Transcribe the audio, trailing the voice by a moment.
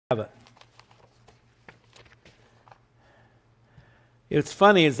It. It's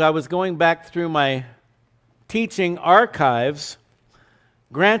funny, as I was going back through my teaching archives,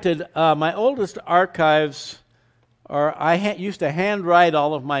 granted, my oldest archives are, used to handwrite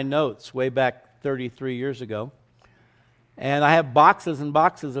all of my notes way back 33 years ago. And I have boxes and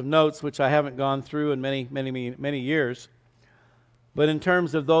boxes of notes which I haven't gone through in many years. But in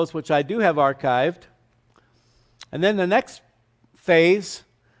terms of those which I do have archived, and then the next phase,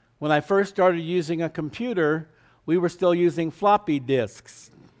 when I first started using a computer, we were still using floppy disks.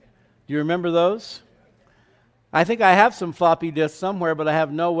 Do you remember those? I think I have some floppy disks somewhere, but I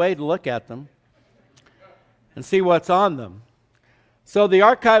have no way to look at them and see what's on them. So the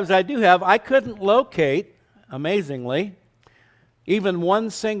archives I do have, I couldn't locate, amazingly, even one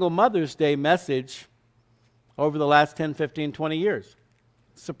single Mother's Day message over the last 10, 15, 20 years.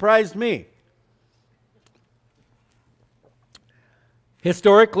 Surprised me.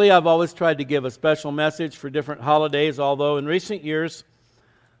 Historically, I've always tried to give a special message for different holidays, although in recent years,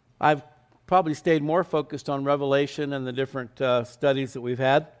 I've probably stayed more focused on Revelation and the different studies that we've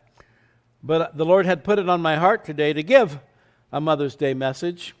had. But the Lord had put it on my heart today to give a Mother's Day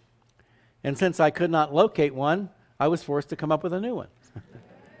message. And since I could not locate one, I was forced to come up with a new one.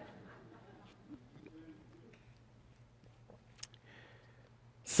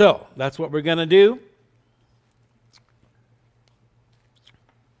 So, that's what we're going to do.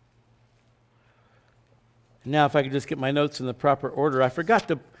 Now, if I could just get my notes in the proper order. I forgot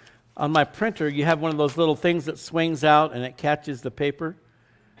to, on my printer, you have one of those little things that swings out and it catches the paper.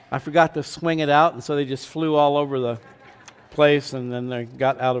 I forgot to swing it out, and so they just flew all over the place, and then they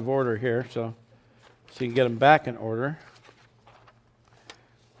got out of order here. So you can get them back in order.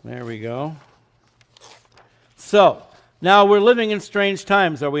 There we go. So, now we're living in strange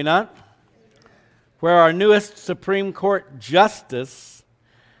times, are we not? Where our newest Supreme Court justice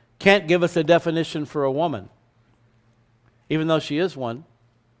can't give us a definition for a woman, even though she is one.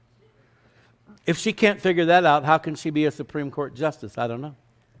 If she can't figure that out, how can she be a Supreme Court justice? I don't know.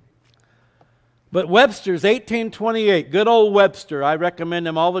 But Webster's 1828, good old Webster, I recommend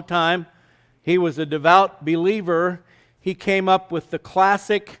him all the time. He was a devout believer. He came up with the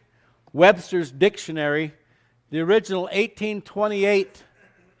classic Webster's Dictionary, the original 1828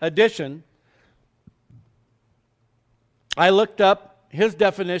 edition. I looked up his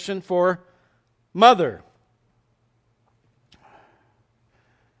definition for mother.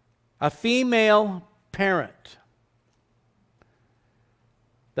 A female parent.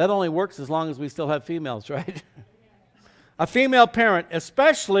 That only works as long as we still have females, right? A female parent,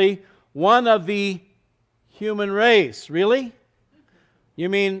 especially one of the human race. Really? You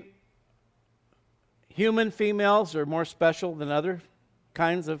mean human females are more special than other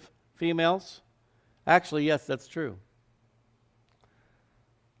kinds of females? Actually, yes, that's true.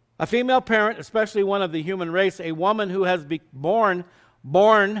 A female parent, especially one of the human race, a woman who has given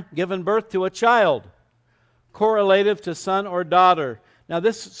birth to a child, correlative to son or daughter. Now,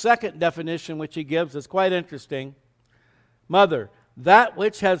 this second definition which he gives is quite interesting. Mother, that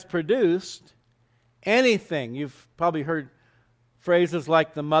which has produced anything. You've probably heard phrases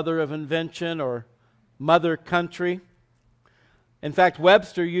like the mother of invention or mother country. In fact,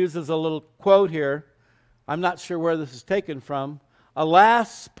 Webster uses a little quote here. I'm not sure where this is taken from.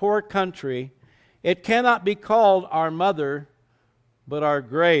 Alas, poor country, it cannot be called our mother, but our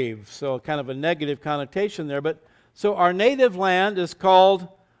grave. So kind of a negative connotation there. But so our native land is called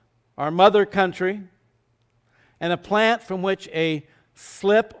our mother country, and a plant from which a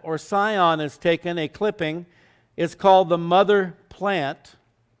slip or scion is taken, a clipping, is called the mother plant.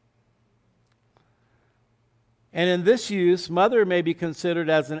 And in this use, mother may be considered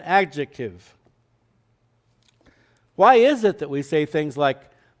as an adjective. Why is it that we say things like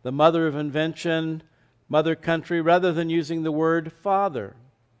the mother of invention, mother country, rather than using the word father?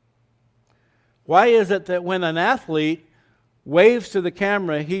 Why is it that when an athlete waves to the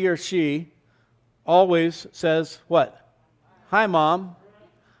camera, he or she always says what? Hi, Mom.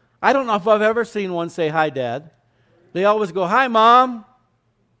 I don't know if I've ever seen one say, hi, Dad. They always go, hi, Mom.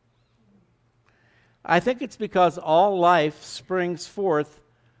 I think it's because all life springs forth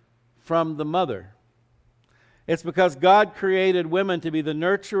from the mother. It's because God created women to be the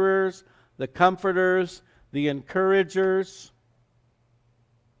nurturers, the comforters, the encouragers.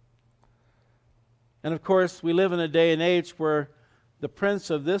 And of course, we live in a day and age where the prince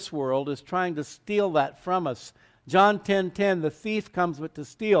of this world is trying to steal that from us. John 10:10, the thief comes but to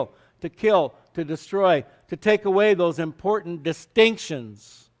steal, to kill, to destroy, to take away those important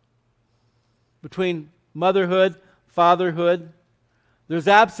distinctions between motherhood, fatherhood. There's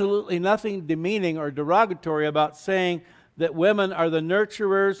absolutely nothing demeaning or derogatory about saying that women are the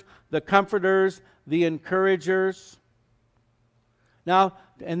nurturers, the comforters, the encouragers. Now,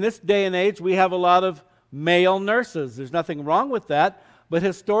 in this day and age, we have a lot of male nurses. There's nothing wrong with that. But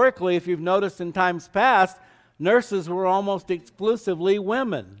historically, if you've noticed in times past, nurses were almost exclusively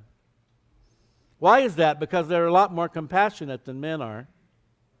women. Why is that? Because they're a lot more compassionate than men are.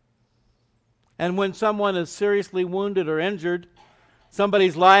 And when someone is seriously wounded or injured,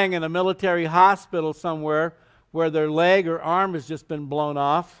 somebody's lying in a military hospital somewhere where their leg or arm has just been blown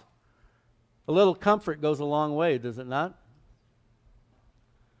off, a little comfort goes a long way, does it not?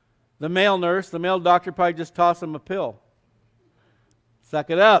 The male nurse, the male doctor probably just toss them a pill. Suck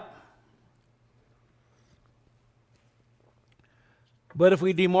it up. But if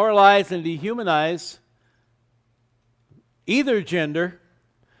we demoralize and dehumanize either gender,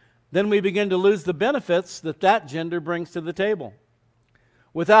 then we begin to lose the benefits that that gender brings to the table.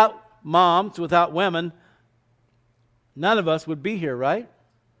 Without moms, without women, none of us would be here, right?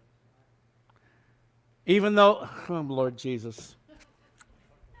 Even though, oh Lord Jesus.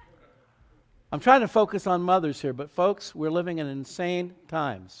 I'm trying to focus on mothers here, but folks, we're living in insane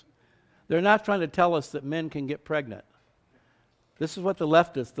times. They're not trying to tell us that men can get pregnant. This is what the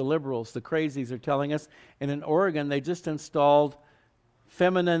leftists, the liberals, the crazies are telling us. And in Oregon, they just installed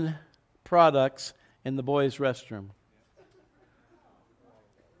feminine products in the boys' restroom.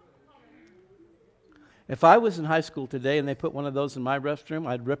 If I was in high school today and they put one of those in my restroom,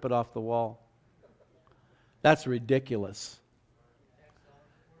 I'd rip it off the wall. That's ridiculous.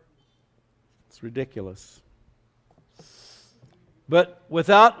 It's ridiculous. But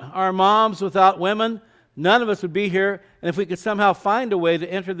without our moms, without women, none of us would be here. And if we could somehow find a way to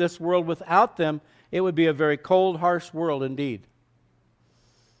enter this world without them, it would be a very cold, harsh world indeed.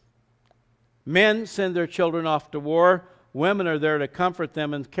 Men send their children off to war. Women are there to comfort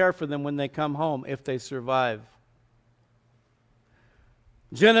them and care for them when they come home, if they survive.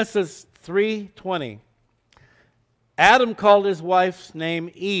 Genesis 3:20. Adam called his wife's name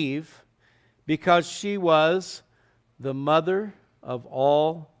Eve because she was the mother of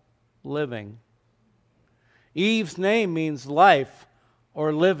all living. Eve's name means life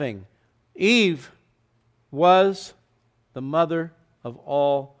or living. Eve was the mother of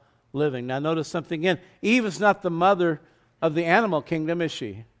all living. Now notice something again. Eve is not the mother of the animal kingdom, is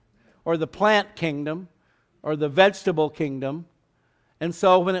she? Or the plant kingdom, or the vegetable kingdom. And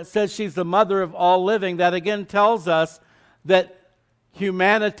so when it says she's the mother of all living, that again tells us that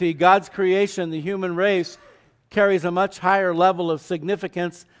humanity, God's creation, the human race, carries a much higher level of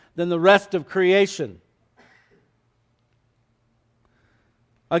significance than the rest of creation.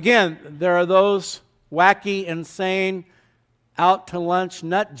 Again, there are those wacky, insane, out to lunch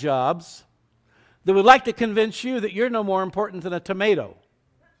nut jobs that would like to convince you that you're no more important than a tomato.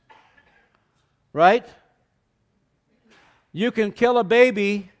 Right? You can kill a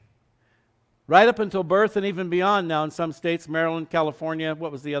baby right up until birth and even beyond now in some states, Maryland, California.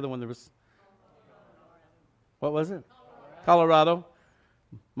 What was the other one? What was it? Colorado.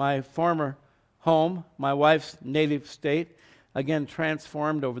 My former home, my wife's native state, again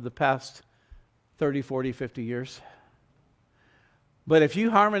transformed over the past 30, 40, 50 years. But if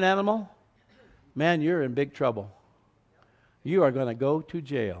you harm an animal, man, you're in big trouble. You are going to go to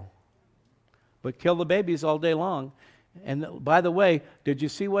jail. But kill the babies all day long. And by the way, did you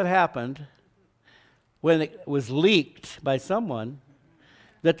see what happened when it was leaked by someone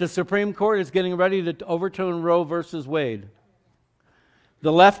that the Supreme Court is getting ready to overturn Roe versus Wade?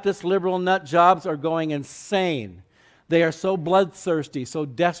 The leftist liberal nut jobs are going insane. They are so bloodthirsty, so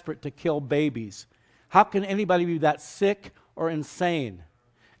desperate to kill babies. How can anybody be that sick or insane?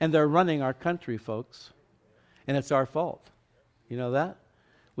 And they're running our country, folks. And it's our fault. You know that?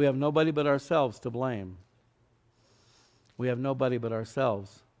 We have nobody but ourselves to blame. We have nobody but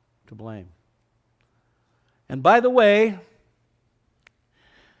ourselves to blame. And by the way,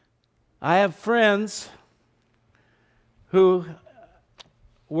 I have friends who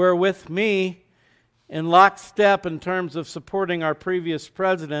were with me in lockstep in terms of supporting our previous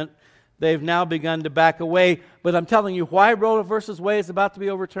president. They've now begun to back away. But I'm telling you, why Roe versus Wade is about to be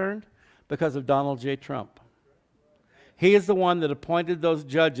overturned? Because of Donald J. Trump. He is the one that appointed those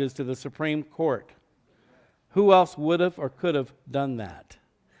judges to the Supreme Court. Who else would have or could have done that?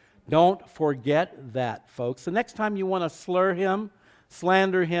 Don't forget that, folks. The next time you want to slur him,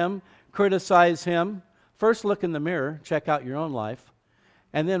 slander him, criticize him, first look in the mirror, check out your own life,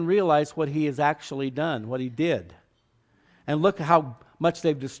 and then realize what he has actually done, what he did. And look how much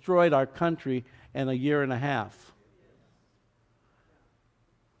they've destroyed our country in a year and a half.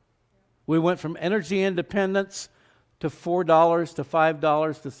 We went from energy independence to $4 to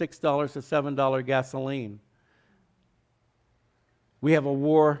 $5 to $6 to $7 gasoline. We have a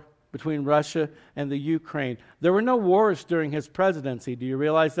war between Russia and the Ukraine. There were no wars during his presidency. Do you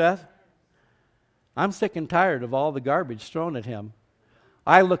realize that? I'm sick and tired of all the garbage thrown at him.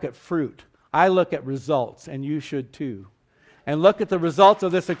 I look at fruit. I look at results, and you should too. And look at the results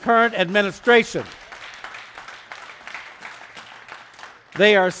of this current administration.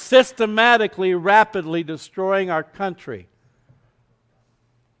 They are systematically, rapidly destroying our country.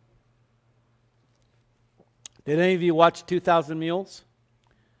 Did any of you watch 2,000 Mules?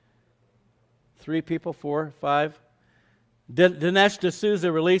 3 people, 4, 5? Dinesh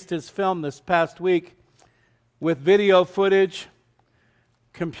D'Souza released his film this past week with video footage,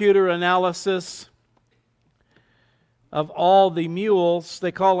 computer analysis of all the mules.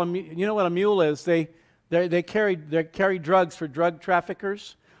 They call them, you know what a mule is? They carry drugs for drug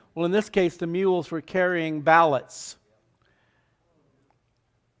traffickers. Well, in this case, the mules were carrying ballots.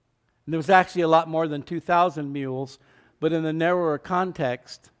 And there was actually a lot more than 2,000 mules, but in the narrower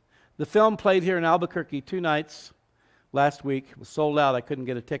context. The film played here in Albuquerque 2 nights last week. It was sold out. I couldn't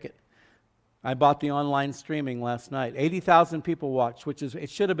get a ticket. I bought the online streaming last night. 80,000 people watched, it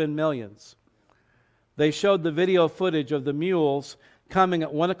should have been millions. They showed the video footage of the mules coming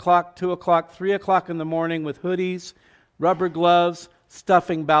at 1 o'clock, 2 o'clock, 3 o'clock in the morning with hoodies, rubber gloves,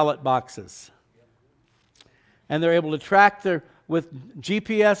 stuffing ballot boxes. And they're able to track with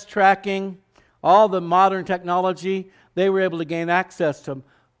GPS tracking, all the modern technology, they were able to gain access to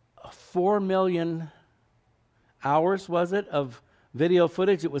 4 million hours, was it, of video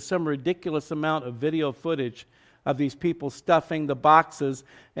footage. It was some ridiculous amount of video footage of these people stuffing the boxes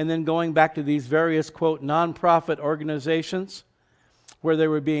and then going back to these various, quote, nonprofit organizations where they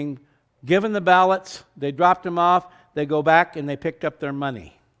were being given the ballots, they dropped them off, they go back and they picked up their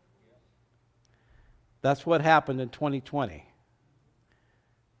money. That's what happened in 2020.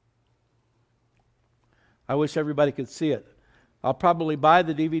 I wish everybody could see it. I'll probably buy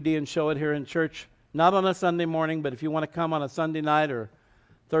the DVD and show it here in church, not on a Sunday morning, but if you want to come on a Sunday night or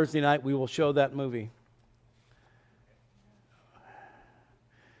Thursday night, we will show that movie.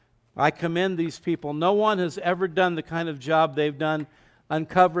 I commend these people. No one has ever done the kind of job they've done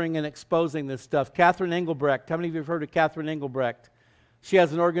uncovering and exposing this stuff. Catherine Engelbrecht. How many of you have heard of Catherine Engelbrecht? She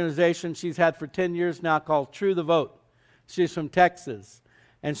has an organization she's had for 10 years now called True the Vote. She's from Texas.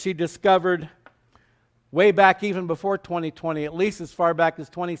 And she discovered way back even before 2020, at least as far back as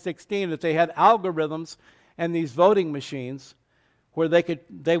 2016, that they had algorithms and these voting machines where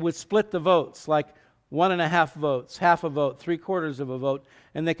they would split the votes, like 1.5 votes, half a vote, 3/4 of a vote,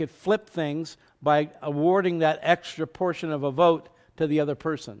 and they could flip things by awarding that extra portion of a vote to the other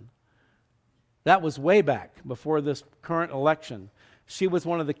person. That was way back before this current election. She was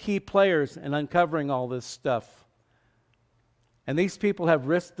one of the key players in uncovering all this stuff. And these people have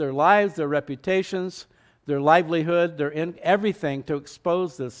risked their lives, their reputations, their livelihood, everything to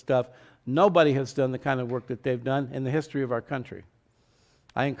expose this stuff. Nobody has done the kind of work that they've done in the history of our country.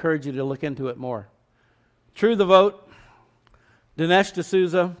 I encourage you to look into it more. True the Vote, Dinesh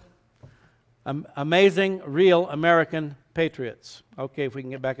D'Souza, amazing, real American patriots. Okay, if we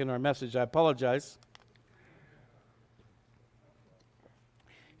can get back into our message, I apologize.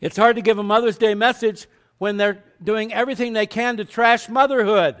 It's hard to give a Mother's Day message when they're doing everything they can to trash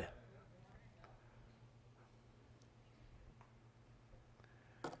motherhood.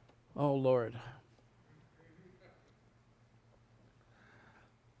 Oh, Lord.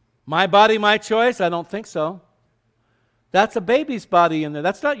 My body, my choice? I don't think so. That's a baby's body in there.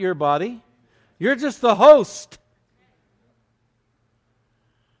 That's not your body. You're just the host.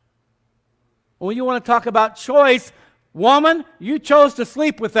 When you want to talk about choice, woman, you chose to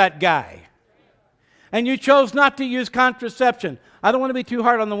sleep with that guy. And you chose not to use contraception. I don't want to be too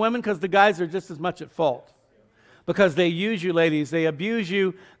hard on the women because the guys are just as much at fault. Because they use you, ladies. They abuse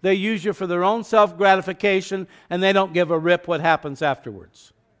you. They use you for their own self-gratification, and they don't give a rip what happens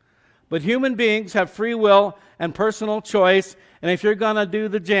afterwards. But human beings have free will and personal choice, and if you're going to do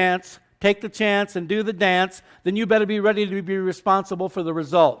the dance, take the chance and do the dance, then you better be ready to be responsible for the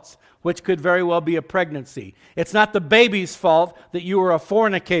results, which could very well be a pregnancy. It's not the baby's fault that you were a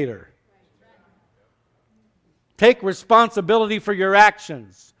fornicator. Take responsibility for your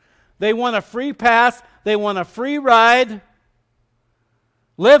actions. They want a free pass. They want a free ride.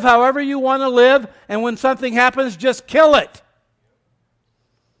 Live however you want to live, and when something happens, just kill it.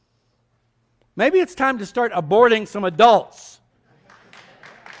 Maybe it's time to start aborting some adults.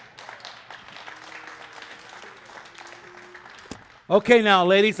 Okay, now,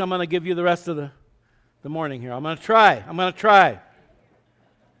 ladies, I'm going to give you the rest of the morning here. I'm going to try.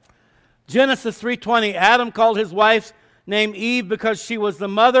 Genesis 3:20, Adam called his wife's name Eve because she was the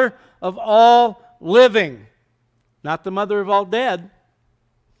mother of all living. not the mother of all dead.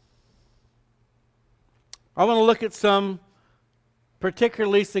 I want to look at some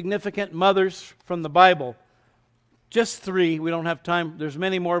particularly significant mothers from the Bible. Just 3. We don't have time. There's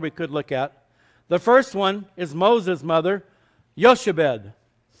many more we could look at. The first one is Moses' mother, Jochebed.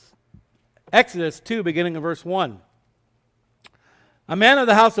 Exodus 2, beginning in verse 1. A man of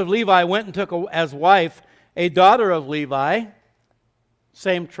the house of Levi went and took as wife a daughter of Levi,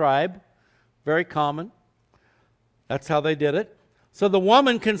 same tribe, very common. That's how they did it. So the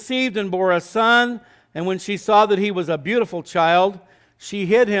woman conceived and bore a son, and when she saw that he was a beautiful child, she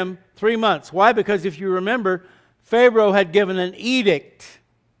hid him 3 months. Why? Because if you remember, Pharaoh had given an edict.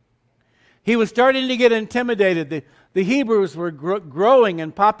 He was starting to get intimidated. The Hebrews were growing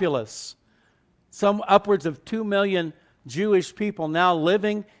in populace. Some upwards of 2 million Jewish people now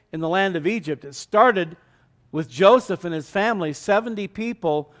living in the land of Egypt. It started with Joseph and his family, 70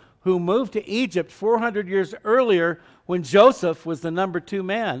 people who moved to Egypt 400 years earlier when Joseph was the number 2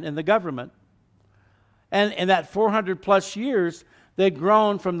 man in the government. And in that 400 plus years, they'd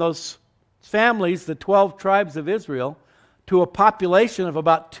grown from those families, the 12 tribes of Israel, to a population of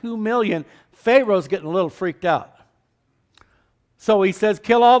about 2 million. Pharaoh's getting a little freaked out. So he says,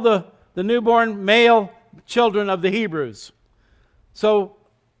 kill all the newborn male children of the Hebrews. So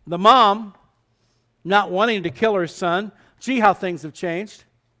the mom, not wanting to kill her son, see how things have changed.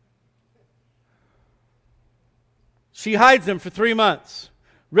 She hides him for 3 months,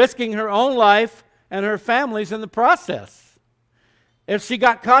 risking her own life and her family's in the process. If she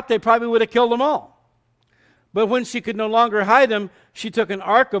got caught, they probably would have killed them all. But when she could no longer hide him, she took an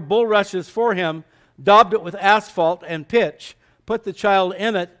ark of bulrushes for him, daubed it with asphalt and pitch, put the child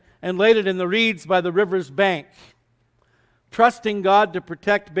in it, and laid it in the reeds by the river's bank, trusting God to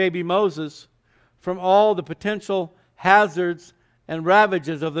protect baby Moses from all the potential hazards and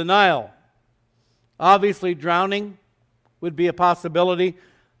ravages of the Nile. Obviously, drowning would be a possibility.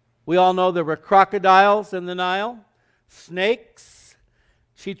 We all know there were crocodiles in the Nile, snakes.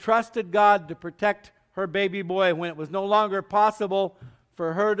 She trusted God to protect her baby boy. When it was no longer possible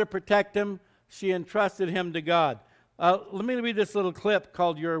for her to protect him, she entrusted him to God. Let me read this little clip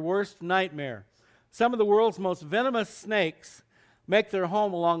called Your Worst Nightmare. Some of the world's most venomous snakes make their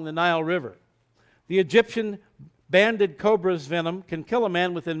home along the Nile River. The Egyptian banded cobra's venom can kill a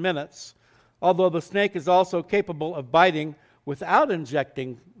man within minutes, although the snake is also capable of biting without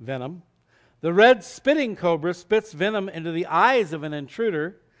injecting venom. The red spitting cobra spits venom into the eyes of an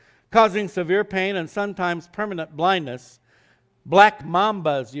intruder, causing severe pain and sometimes permanent blindness. Black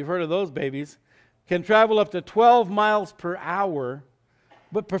mambas, you've heard of those babies, can travel up to 12 miles per hour,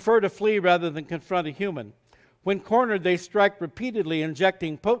 but prefer to flee rather than confront a human. When cornered, they strike repeatedly,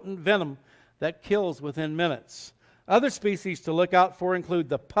 injecting potent venom that kills within minutes. Other species to look out for include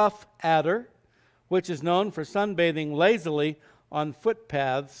the puff adder, which is known for sunbathing lazily on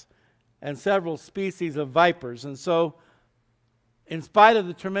footpaths, and several species of vipers. And so, in spite of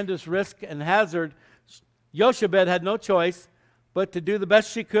the tremendous risk and hazard, Jochebed had no choice but to do the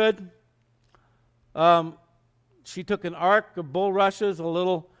best she could. She took an ark of bulrushes, a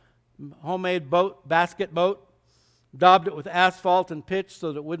little homemade boat, basket boat, daubed it with asphalt and pitch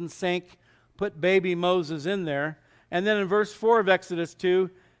so that it wouldn't sink, put baby Moses in there. And then in verse 4 of Exodus 2,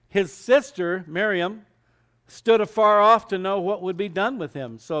 his sister, Miriam, stood afar off to know what would be done with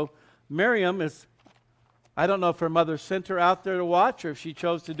him. So Miriam is, I don't know if her mother sent her out there to watch or if she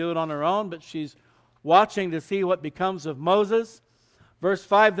chose to do it on her own, but she's watching to see what becomes of Moses. Verse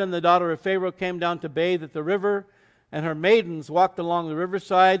 5, then the daughter of Pharaoh came down to bathe at the river, and her maidens walked along the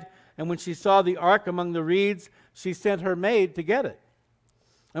riverside. And when she saw the ark among the reeds, she sent her maid to get it.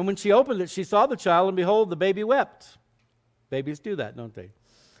 And when she opened it, she saw the child, and behold, the baby wept. Babies do that, don't they?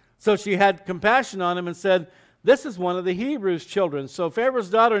 So she had compassion on him and said, this is one of the Hebrews' children. So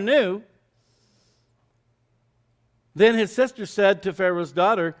Pharaoh's daughter knew. Then his sister said to Pharaoh's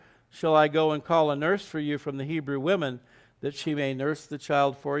daughter, shall I go and call a nurse for you from the Hebrew women, that she may nurse the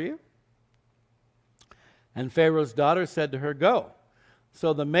child for you? And Pharaoh's daughter said to her, go.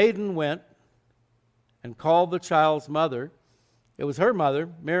 So the maiden went and called the child's mother. It was her mother,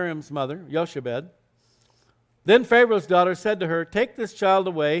 Miriam's mother, Jochebed. Then Pharaoh's daughter said to her, take this child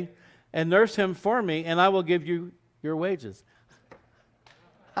away and nurse him for me, and I will give you your wages.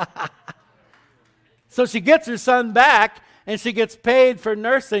 So she gets her son back, and she gets paid for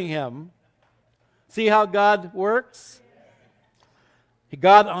nursing him. See how God works?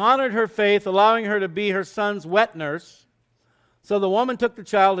 God honored her faith, allowing her to be her son's wet nurse. So the woman took the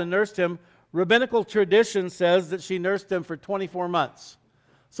child and nursed him. Rabbinical tradition says that she nursed him for 24 months.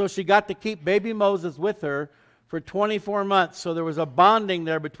 So she got to keep baby Moses with her for 24 months. So there was a bonding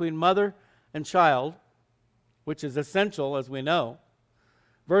there between mother and child. which is essential, as we know.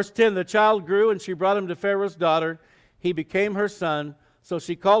 Verse 10, the child grew, and she brought him to Pharaoh's daughter. He became her son. So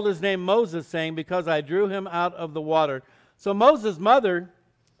she called his name Moses, saying, because I drew him out of the water. So Moses' mother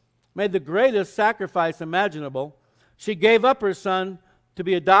made the greatest sacrifice imaginable. She gave up her son to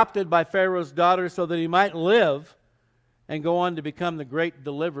be adopted by Pharaoh's daughter so that he might live and go on to become the great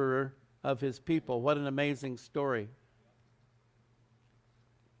deliverer of his people. What an amazing story.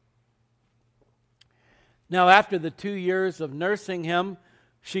 Now, after the 2 years of nursing him,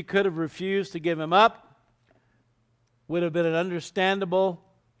 she could have refused to give him up. Would have been an understandable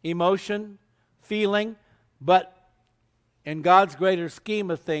emotion, feeling, but in God's greater scheme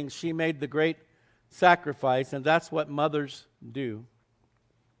of things, she made the great sacrifice, and that's what mothers do.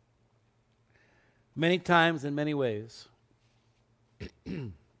 Many times in many ways.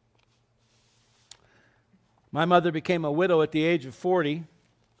 My mother became a widow at the age of 40,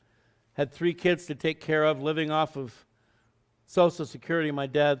 had 3 kids to take care of, living off of Social Security, my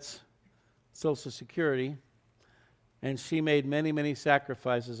dad's Social Security, and she made many, many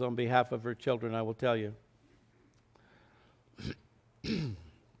sacrifices on behalf of her children, I will tell you.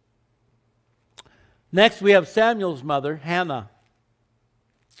 Next, we have Samuel's mother, Hannah.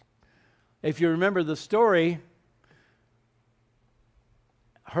 If you remember the story,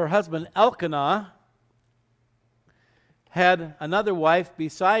 her husband Elkanah had another wife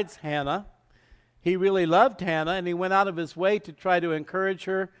besides Hannah. He really loved Hannah, and he went out of his way to try to encourage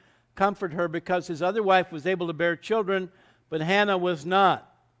her, comfort her, because his other wife was able to bear children, but Hannah was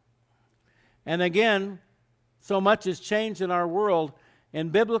not. And again, so much has changed in our world. In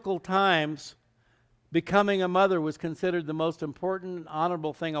biblical times, becoming a mother was considered the most important and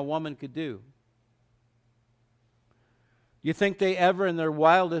honorable thing a woman could do. You think they ever, in their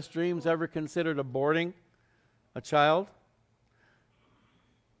wildest dreams, ever considered aborting a child?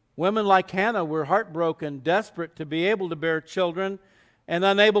 Women like Hannah were heartbroken, desperate to be able to bear children, and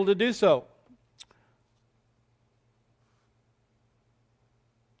unable to do so.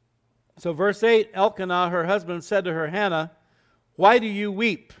 So verse 8, Elkanah, her husband, said to her, Hannah, why do you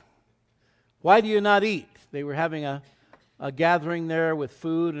weep? Why do you not eat? They were having a gathering there with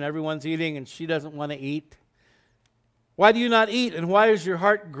food, and everyone's eating, and she doesn't want to eat. Why do you not eat, and why is your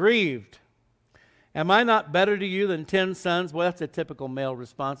heart grieved? Am I not better to you than 10 sons? Well, that's a typical male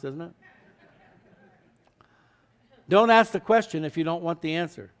response, isn't it? Don't ask the question if you don't want the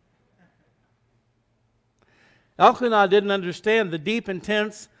answer. Elkanah didn't understand the deep,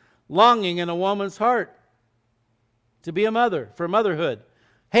 intense longing in a woman's heart to be a mother, for motherhood.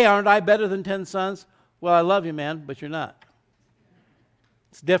 Hey, aren't I better than 10 sons? Well, I love you, man, but you're not.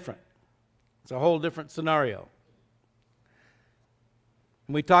 It's different. It's a whole different scenario.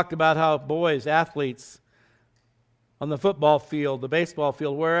 And we talked about how boys, athletes, on the football field, the baseball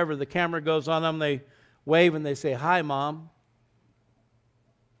field, wherever the camera goes on them, they wave and they say, hi, Mom.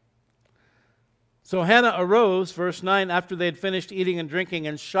 So Hannah arose, verse 9, after they had finished eating and drinking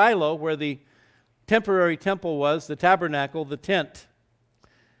in Shiloh, where the temporary temple was, the tabernacle, the tent.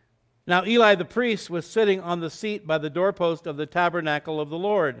 Now Eli the priest was sitting on the seat by the doorpost of the tabernacle of the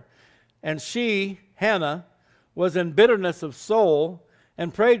Lord. And she, Hannah, was in bitterness of soul,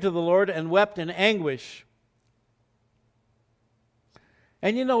 and prayed to the Lord and wept in anguish.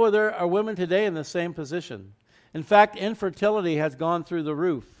 And you know, there are women today in the same position. In fact, infertility has gone through the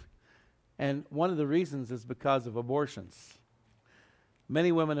roof. And one of the reasons is because of abortions.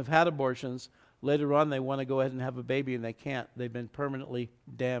 Many women have had abortions. Later on, they want to go ahead and have a baby, and they can't. They've been permanently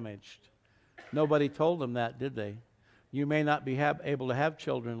damaged. Nobody told them that, did they? You may not be able to have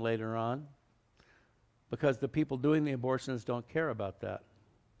children later on because the people doing the abortions don't care about that.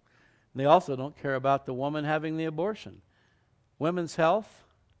 They also don't care about the woman having the abortion. Women's health,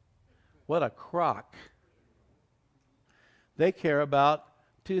 what a crock. They care about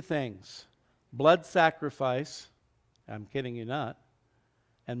 2 things: blood sacrifice, I'm kidding you not,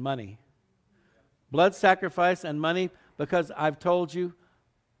 and money. Blood sacrifice and money, because I've told you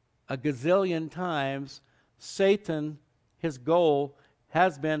a gazillion times, Satan, his goal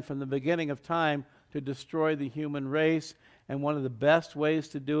has been from the beginning of time to destroy the human race, and one of the best ways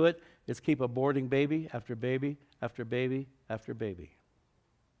to do it is keep aborting baby after baby after baby after baby.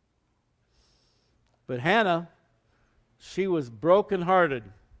 But Hannah, she was brokenhearted.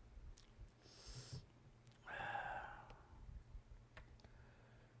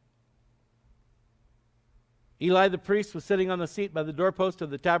 Eli the priest was sitting on the seat by the doorpost of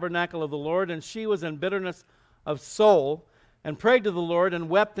the tabernacle of the Lord, and she was in bitterness of soul, and prayed to the Lord and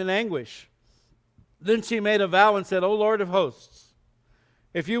wept in anguish. Then she made a vow and said, O Lord of hosts,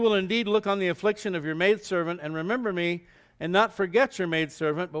 if you will indeed look on the affliction of your maidservant and remember me, and not forget your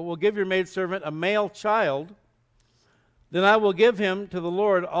maidservant, but will give your maidservant a male child, Then I will give him to the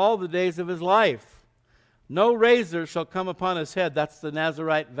Lord all the days of his life. No razor shall come upon his head. That's the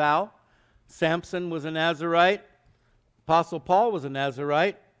Nazirite vow. Samson was a Nazirite. Apostle Paul was a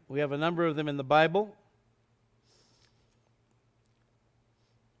Nazirite. We have a number of them in the Bible.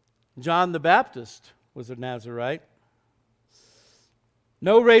 John the Baptist was a Nazirite.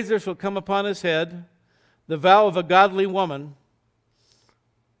 No razor shall come upon his head. The vow of a godly woman.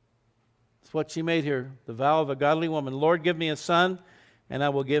 That's what she made here. The vow of a godly woman. Lord, give me a son, and I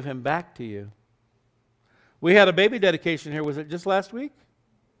will give him back to you. We had a baby dedication here. Was it just last week?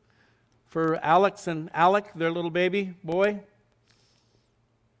 For Alex and Alec, their little baby boy.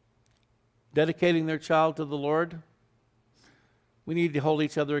 Dedicating their child to the Lord. We need to hold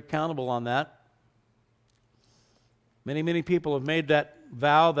each other accountable on that. Many, many people have made that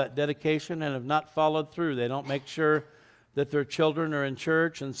vow, that dedication, and have not followed through. They don't make sure that their children are in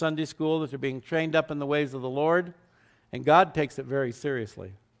church and Sunday school, that they're being trained up in the ways of the Lord, and God takes it very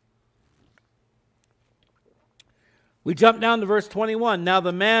seriously. We jump down to verse 21. Now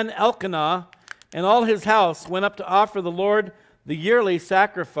the man Elkanah and all his house went up to offer the Lord the yearly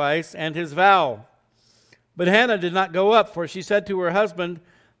sacrifice and his vow. But Hannah did not go up, for she said to her husband,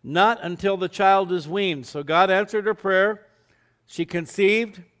 not until the child is weaned. So God answered her prayer. She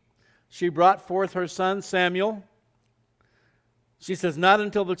conceived. She brought forth her son Samuel. She says, not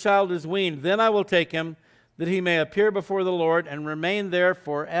until the child is weaned. Then I will take him, that he may appear before the Lord and remain there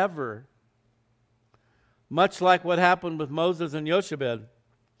forever. Much like what happened with Moses and Jochebed.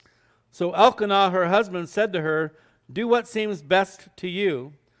 So Elkanah, her husband, said to her, do what seems best to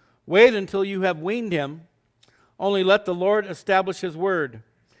you. Wait until you have weaned him. Only let the Lord establish his word.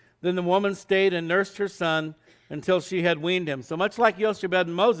 Then the woman stayed and nursed her son until she had weaned him. So much like Jochebed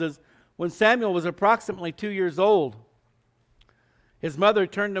and Moses, when Samuel was approximately 2 years old, his mother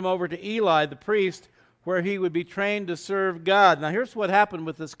turned him over to Eli, the priest, where he would be trained to serve God. Now here's what happened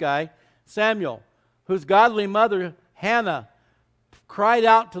with this guy, Samuel, whose godly mother, Hannah, cried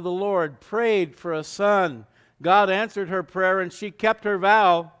out to the Lord, prayed for a son. God answered her prayer, and she kept her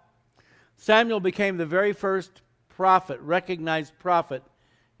vow. Samuel became the very first prophet, recognized prophet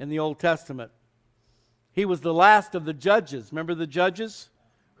in the Old Testament. He was the last of the judges. Remember the judges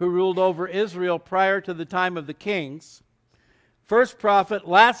who ruled over Israel prior to the time of the kings? First prophet,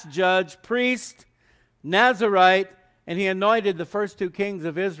 last judge, priest, Nazirite, and he anointed the first two kings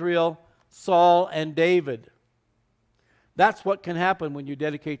of Israel, Saul and David. That's what can happen when you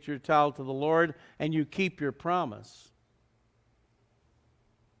dedicate your child to the Lord and you keep your promise.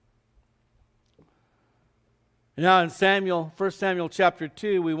 Now in 1 Samuel chapter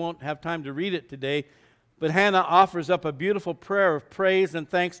 2, we won't have time to read it today, but Hannah offers up a beautiful prayer of praise and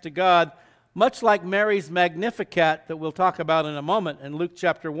thanks to God, much like Mary's Magnificat that we'll talk about in a moment in Luke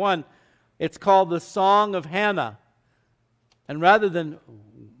chapter 1. It's called the Song of Hannah. And rather than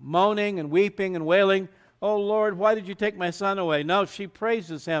moaning and weeping and wailing, oh Lord, why did you take my son away? No, she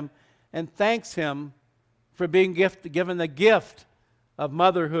praises him and thanks him for being given the gift of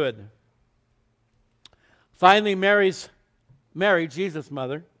motherhood. Finally, Mary, Jesus'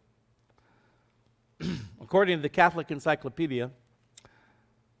 mother, according to the Catholic Encyclopedia,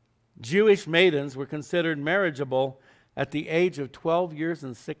 Jewish maidens were considered marriageable at the age of 12 years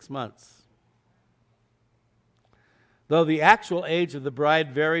and 6 months. Though the actual age of the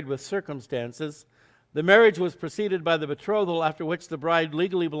bride varied with circumstances, the marriage was preceded by the betrothal, after which the bride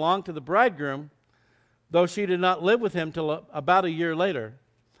legally belonged to the bridegroom, though she did not live with him till about a year later,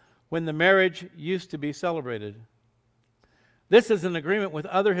 when the marriage used to be celebrated. This is in agreement with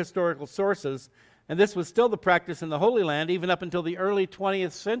other historical sources, and this was still the practice in the Holy Land even up until the early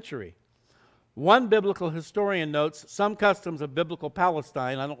 20th century. One biblical historian notes some customs of biblical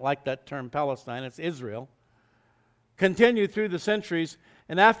Palestine, I don't like that term Palestine, it's Israel, continued through the centuries,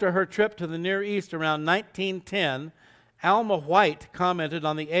 and after her trip to the Near East around 1910, Alma White commented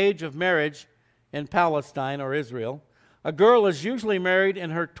on the age of marriage in Palestine or Israel. A girl is usually married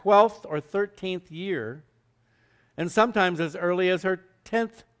in her 12th or 13th year, and sometimes as early as her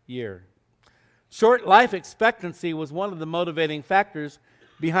 10th year. Short life expectancy was one of the motivating factors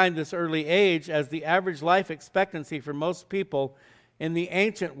behind this early age, as the average life expectancy for most people in the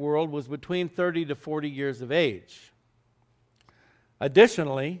ancient world was between 30 to 40 years of age.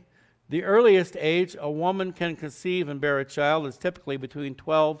 Additionally, the earliest age a woman can conceive and bear a child is typically between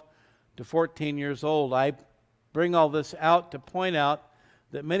 12 to 14 years old. I bring all this out to point out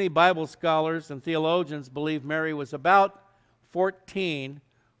that many Bible scholars and theologians believe Mary was about 14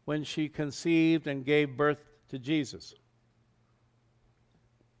 when she conceived and gave birth to Jesus.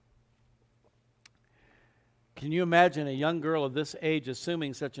 Can you imagine a young girl of this age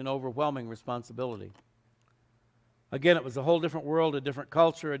assuming such an overwhelming responsibility? Again, it was a whole different world, a different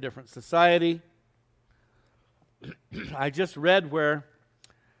culture, a different society. I just read where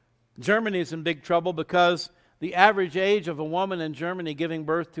Germany is in big trouble because the average age of a woman in Germany giving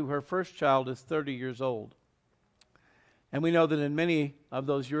birth to her first child is 30 years old. And we know that in many of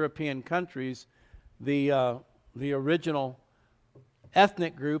those European countries, the original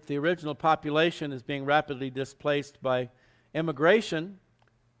ethnic group, the original population is being rapidly displaced by immigration,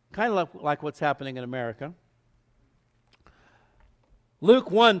 kind of like what's happening in America.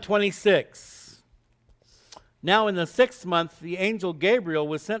 Luke 1:26. Now in the 6th month, the angel Gabriel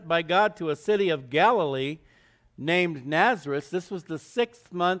was sent by God to a city of Galilee named Nazareth. This was the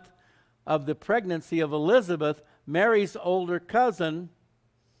 6th month of the pregnancy of Elizabeth, Mary's older cousin,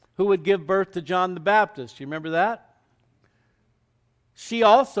 who would give birth to John the Baptist. You remember that? She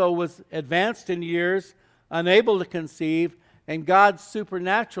also was advanced in years, unable to conceive, and God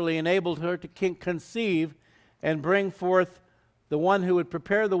supernaturally enabled her to conceive and bring forth the one who would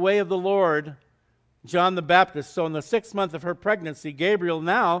prepare the way of the Lord, John the Baptist. So in the 6th month of her pregnancy, Gabriel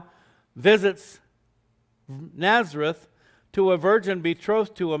now visits Nazareth to a virgin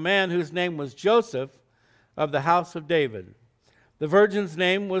betrothed to a man whose name was Joseph of the house of David. The virgin's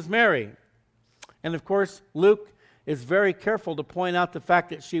name was Mary. And of course, Luke is very careful to point out the fact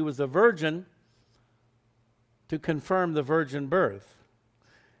that she was a virgin to confirm the virgin birth.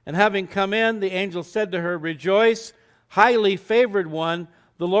 And having come in, the angel said to her, "Rejoice, highly favored one,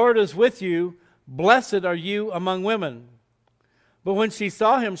 the Lord is with you. Blessed are you among women." But when she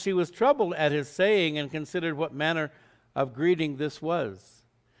saw him, she was troubled at his saying and considered what manner of greeting this was.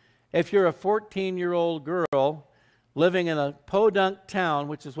 If you're a 14-year-old girl living in a podunk town,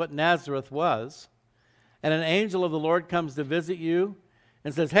 which is what Nazareth was, and an angel of the Lord comes to visit you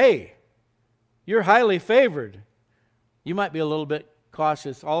and says, "Hey, you're highly favored," you might be a little bit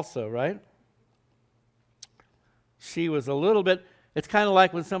cautious also, right? She was a little bit, it's kind of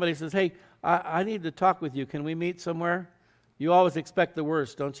like when somebody says, "Hey, I need to talk with you. Can we meet somewhere?" You always expect the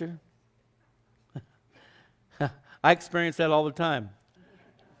worst, don't you? I experience that all the time.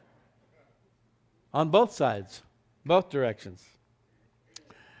 On both sides, both directions.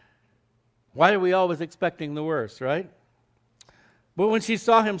 Why are we always expecting the worst, right? But when she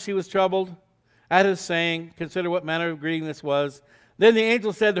saw him, she was troubled at his saying, "Consider what manner of greeting this was." Then the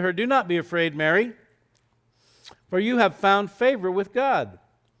angel said to her, "Do not be afraid, Mary, for you have found favor with God."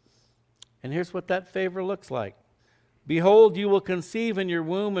 And here's what that favor looks like. "Behold, you will conceive in your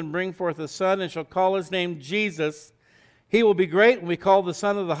womb and bring forth a son, and shall call his name Jesus. He will be great and be called the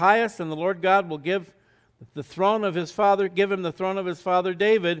Son of the Highest, and the Lord God will give him the throne of his father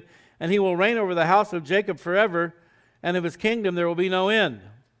David, and he will reign over the house of Jacob forever, and of his kingdom there will be no end."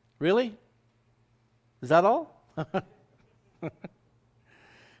 Really? Is that all?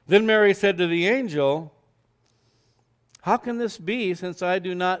 Then Mary said to the angel, "How can this be, since I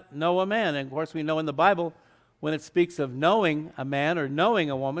do not know a man?" And of course we know in the Bible, when it speaks of knowing a man or knowing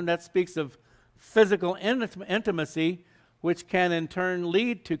a woman, that speaks of physical intimacy, which can in turn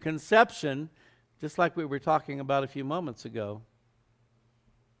lead to conception, just like we were talking about a few moments ago.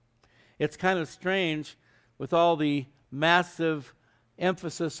 It's kind of strange with all the massive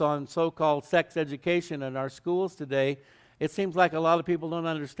emphasis on so-called sex education in our schools today. It seems like a lot of people don't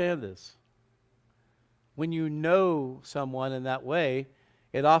understand this. When you know someone in that way,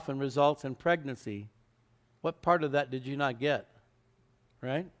 it often results in pregnancy. What part of that did you not get?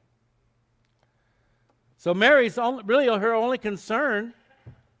 Right? So Mary's her only concern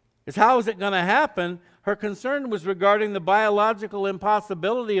is how is it going to happen? Her concern was regarding the biological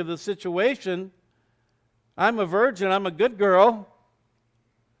impossibility of the situation. I'm a virgin, I'm a good girl.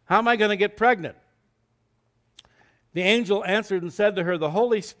 How am I going to get pregnant? The angel answered and said to her, "The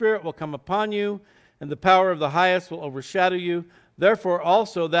Holy Spirit will come upon you, and the power of the highest will overshadow you. Therefore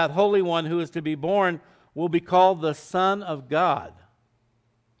also that Holy One who is to be born will be called the Son of God."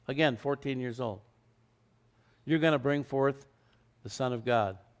 Again, 14 years old. You're going to bring forth the Son of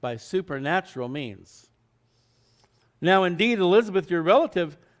God by supernatural means. Now indeed, Elizabeth, your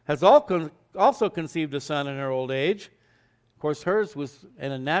relative, has also conceived a son in her old age. Of course, hers was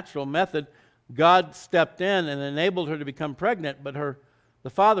in a natural method. God stepped in and enabled her to become pregnant, but the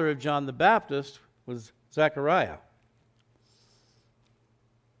father of John the Baptist was Zechariah.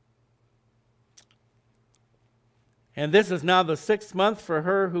 And this is now the 6th month for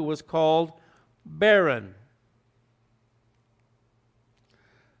her who was called barren.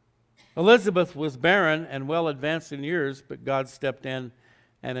 Elizabeth was barren and well advanced in years, but God stepped in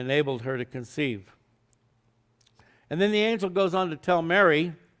and enabled her to conceive. And then the angel goes on to tell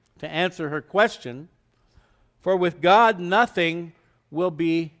Mary to answer her question, "For with God nothing will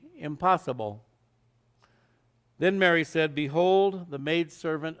be impossible." Then Mary said, "Behold, the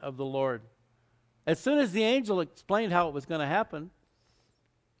maidservant of the Lord." As soon as the angel explained how it was going to happen,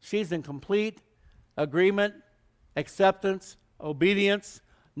 she's in complete agreement, acceptance, obedience,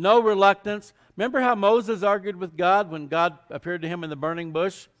 no reluctance. Remember how Moses argued with God when God appeared to him in the burning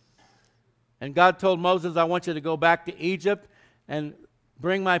bush? And God told Moses, "I want you to go back to Egypt and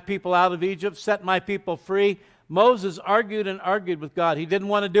bring my people out of Egypt, set my people free." Moses argued and argued with God. He didn't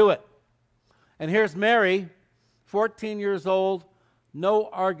want to do it. And here's Mary, 14 years old, no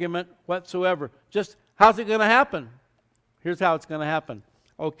argument whatsoever. Just, how's it going to happen? Here's how it's going to happen.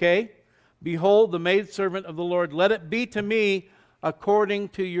 Okay, behold, the maidservant of the Lord, let it be to me according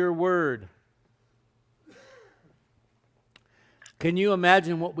to your word. Can you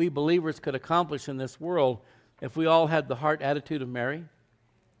imagine what we believers could accomplish in this world if we all had the heart attitude of Mary?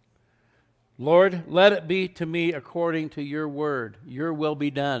 Lord, let it be to me according to your word. Your will be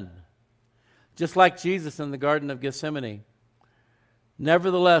done. Just like Jesus in the Garden of Gethsemane.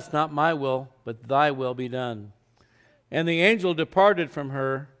 Nevertheless, not my will, but thy will be done. And the angel departed from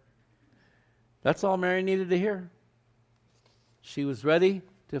her. That's all Mary needed to hear. She was ready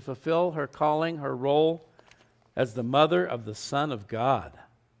to fulfill her calling, her role as the mother of the Son of God.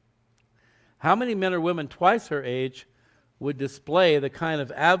 How many men or women twice her age would display the kind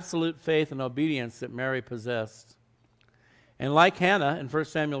of absolute faith and obedience that Mary possessed? And like Hannah in 1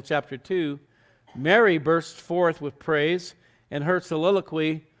 Samuel chapter 2, Mary burst forth with praise in her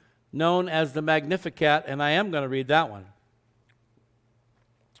soliloquy known as the Magnificat, and I am going to read that one.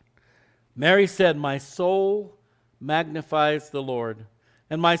 Mary said, "My soul magnifies the Lord,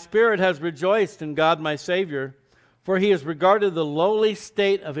 and my spirit has rejoiced in God my Savior, for he has regarded the lowly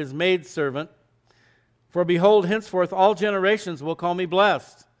state of his maidservant. For behold, henceforth all generations will call me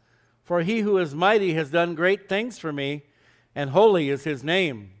blessed. For he who is mighty has done great things for me, and holy is his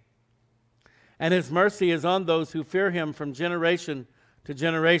name. And his mercy is on those who fear him from generation to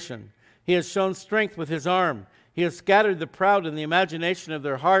generation. He has shown strength with his arm. He has scattered the proud in the imagination of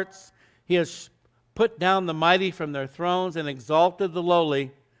their hearts. He has put down the mighty from their thrones and exalted the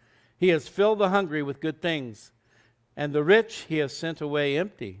lowly. He has filled the hungry with good things, and the rich he has sent away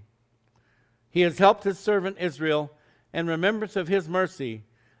empty. He has helped his servant Israel in remembrance of his mercy,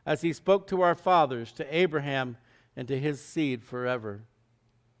 as he spoke to our fathers, to Abraham, and to his seed forever."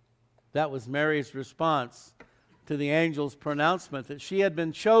 That was Mary's response to the angel's pronouncement that she had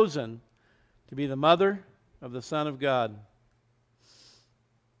been chosen to be the mother of the Son of God.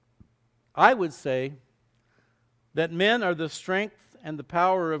 I would say that men are the strength and the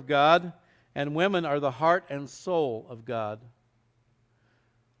power of God, and women are the heart and soul of God.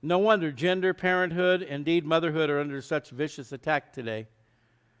 No wonder gender, parenthood, indeed motherhood are under such vicious attack today.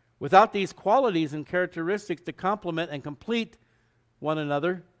 Without these qualities and characteristics to complement and complete one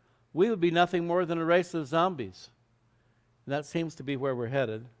another, we would be nothing more than a race of zombies. And that seems to be where we're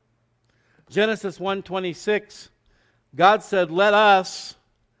headed. Genesis 1:26, God said, "Let us,"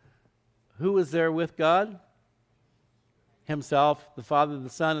 who was there with God? Himself, the Father, the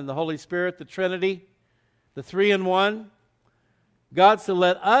Son, and the Holy Spirit, the Trinity, the three in one. God said,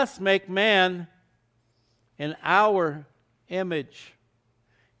 "Let us make man in our image."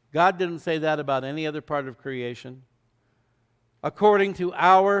 God didn't say that about any other part of creation. "According to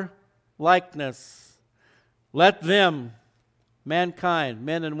our likeness. Let them," mankind,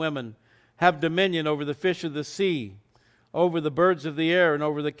 men and women, "have dominion over the fish of the sea, over the birds of the air, and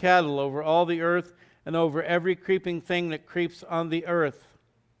over the cattle, over all the earth, and over every creeping thing that creeps on the earth."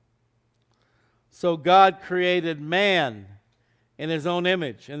 So God created man in his own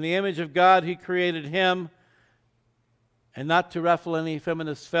image. In the image of God, he created him, and not to ruffle any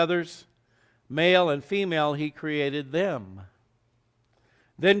feminist feathers, male and female, he created them.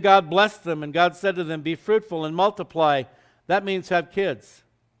 Then God blessed them, and God said to them, "Be fruitful and multiply." That means have kids,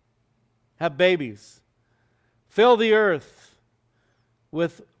 have babies. "Fill the earth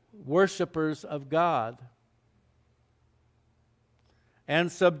with worshipers of God,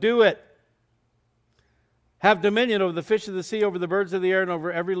 and subdue it. Have dominion over the fish of the sea, over the birds of the air, and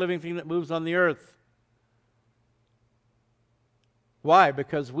over every living thing that moves on the earth." Why?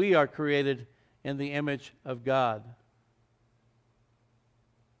 Because we are created in the image of God.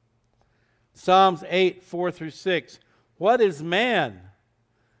 Psalms 8:4-6. "What is man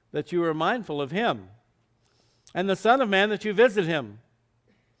that you are mindful of him, and the Son of Man that you visit him?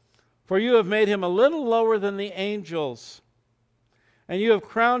 For you have made him a little lower than the angels, and you have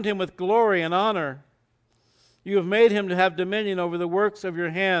crowned him with glory and honor. You have made him to have dominion over the works of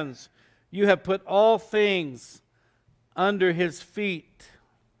your hands. You have put all things under his feet."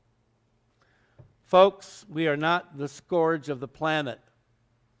 Folks, we are not the scourge of the planet.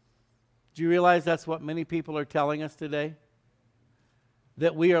 Do you realize that's what many people are telling us today?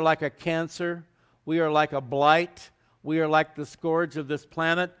 That we are like a cancer, we are like a blight, we are like the scourge of this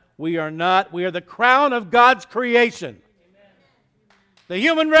planet. We are not. We are the crown of God's creation. Amen. The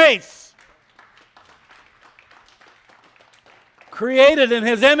human race. Created in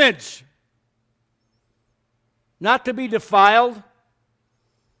His image. Not to be defiled.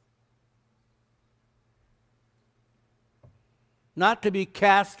 Not to be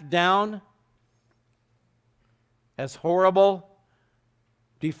cast down as horrible,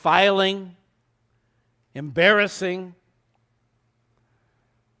 defiling, embarrassing.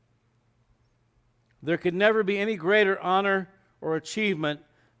 There could never be any greater honor or achievement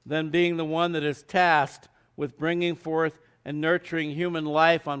than being the one that is tasked with bringing forth and nurturing human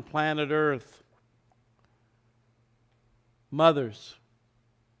life on planet Earth. Mothers,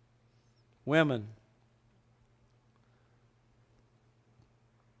 women,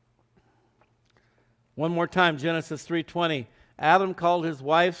 one more time, Genesis 3:20. Adam called his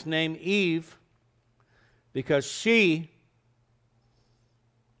wife's name Eve because she,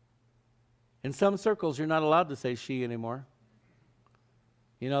 in some circles you're not allowed to say she anymore.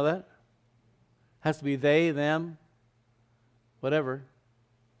 You know that? Has to be they, them, whatever.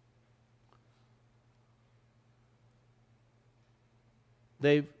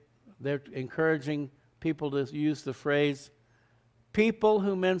 They're encouraging people to use the phrase, people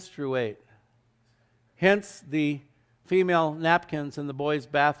who menstruate. Hence the female napkins in the boys'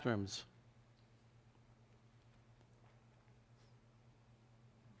 bathrooms.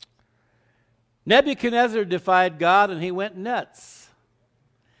 Nebuchadnezzar defied God and he went nuts.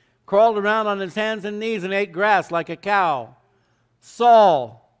 Crawled around on his hands and knees and ate grass like a cow.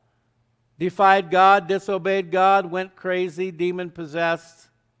 Saul defied God, disobeyed God, went crazy, demon-possessed.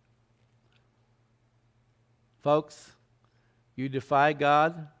 Folks, you defy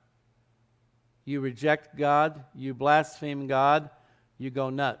God, you reject God, you blaspheme God, you go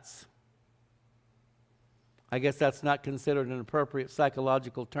nuts. I guess that's not considered an appropriate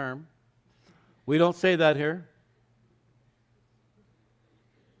psychological term. We don't say that here.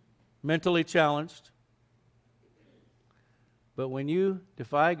 Mentally challenged. But when you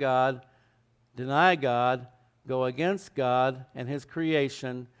defy God, deny God, go against God and His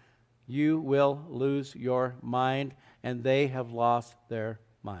creation, you will lose your mind, and they have lost their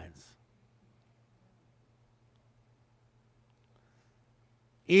minds.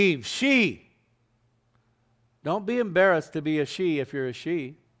 Eve, she. Don't be embarrassed to be a she if you're a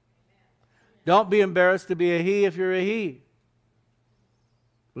she. Don't be embarrassed to be a he if you're a he.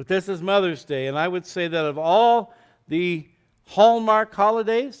 But this is Mother's Day, and I would say that of all the Hallmark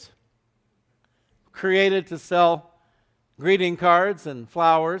holidays created to sell greeting cards and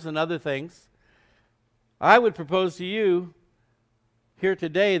flowers and other things, I would propose to you here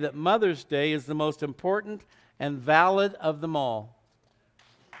today that Mother's Day is the most important and valid of them all.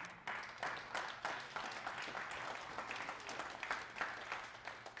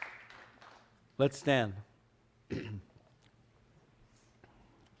 Let's stand.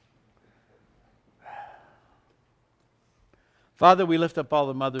 Father, we lift up all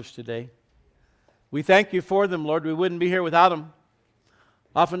the mothers today. We thank you for them, Lord. We wouldn't be here without them.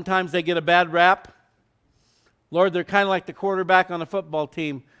 Oftentimes they get a bad rap. Lord, they're kind of like the quarterback on a football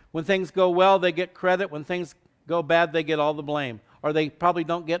team. When things go well, they get credit. When things go bad, they get all the blame. Or they probably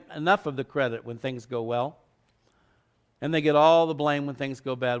don't get enough of the credit when things go well. And they get all the blame when things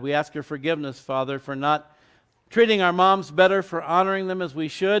go bad. We ask your forgiveness, Father, for not treating our moms better, for honoring them as we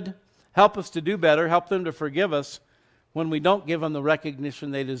should. Help us to do better. Help them to forgive us when we don't give them the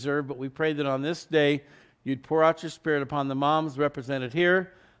recognition they deserve. But we pray that on this day, you'd pour out your Spirit upon the moms represented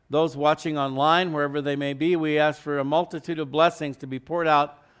here, those watching online, wherever they may be. We ask for a multitude of blessings to be poured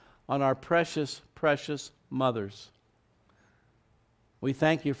out on our precious, precious mothers. We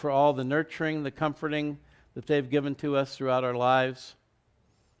thank you for all the nurturing, the comforting that they've given to us throughout our lives,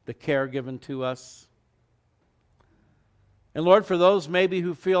 the care given to us. And Lord, for those maybe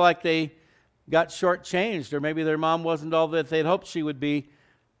who feel like they got shortchanged, or maybe their mom wasn't all that they'd hoped she would be,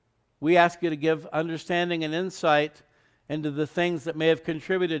 we ask you to give understanding and insight into the things that may have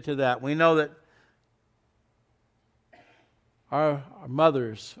contributed to that. We know that our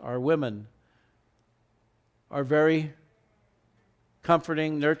mothers, our women, are very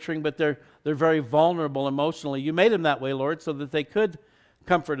comforting, nurturing, but they're very vulnerable emotionally. You made them that way, Lord, so that they could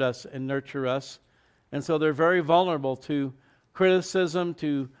comfort us and nurture us. And so they're very vulnerable to criticism,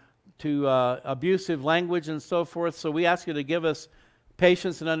 to abusive language and so forth. So we ask you to give us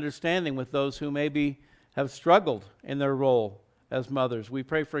patience and understanding with those who maybe have struggled in their role as mothers. We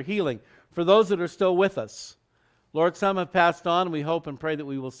pray for healing. For those that are still with us, Lord, some have passed on. We hope and pray that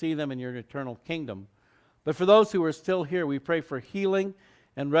we will see them in your eternal kingdom. But for those who are still here, we pray for healing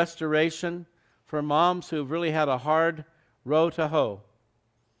and restoration for moms who have really had a hard row to hoe.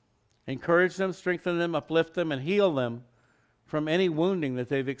 Encourage them, strengthen them, uplift them, and heal them from any wounding that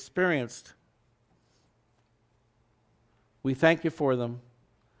they've experienced. We thank you for them.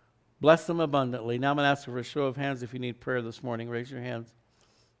 Bless them abundantly. Now I'm going to ask for a show of hands if you need prayer this morning. Raise your hands.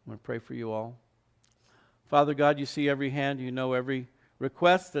 I'm going to pray for you all. Father God, you see every hand. You know every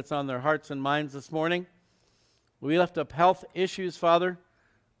request that's on their hearts and minds this morning. We lift up health issues, Father.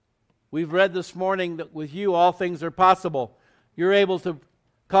 We've read this morning that with you all things are possible. You're able to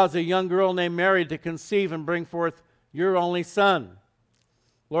cause a young girl named Mary to conceive and bring forth your only son.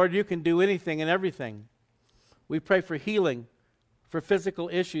 Lord, you can do anything and everything. We pray for healing, for physical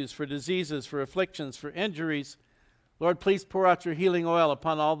issues, for diseases, for afflictions, for injuries. Lord, please pour out your healing oil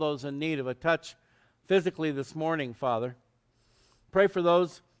upon all those in need of a touch physically this morning, Father. Pray for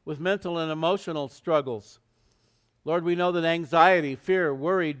those with mental and emotional struggles. Lord, we know that anxiety, fear,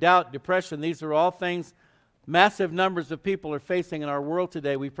 worry, doubt, depression, these are all things massive numbers of people are facing in our world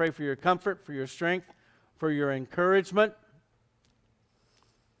today. We pray for your comfort, for your strength, for your encouragement.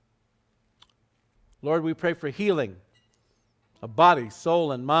 Lord, we pray for healing of body,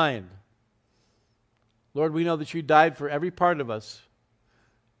 soul, and mind. Lord, we know that you died for every part of us,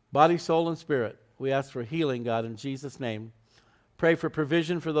 body, soul, and spirit. We ask for healing, God, in Jesus' name. Pray for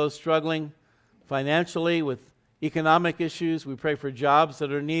provision for those struggling financially with economic issues. We pray for jobs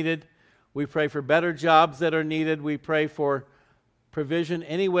that are needed. We pray for better jobs that are needed. We pray for provision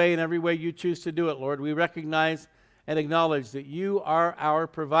any way and every way you choose to do it, Lord. We recognize and acknowledge that you are our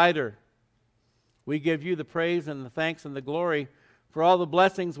provider. We give you the praise and the thanks and the glory for all the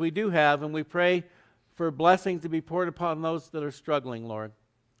blessings we do have, and we pray for blessings to be poured upon those that are struggling, Lord.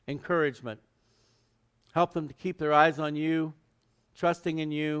 Encouragement. Help them to keep their eyes on you, trusting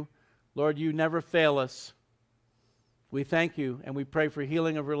in you. Lord, you never fail us. We thank you, and we pray for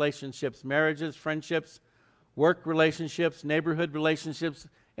healing of relationships, marriages, friendships, work relationships, neighborhood relationships,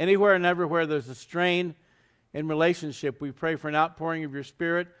 anywhere and everywhere there's a strain in relationship. We pray for an outpouring of your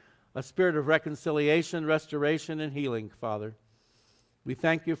Spirit, a spirit of reconciliation, restoration, and healing, Father. We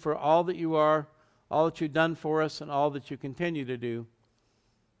thank you for all that you are, all that you've done for us, and all that you continue to do.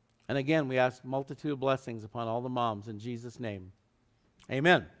 And again, we ask multitude of blessings upon all the moms in Jesus' name.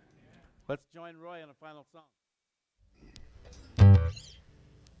 Amen. Let's join Roy in a final song.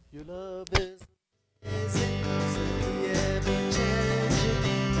 Your love is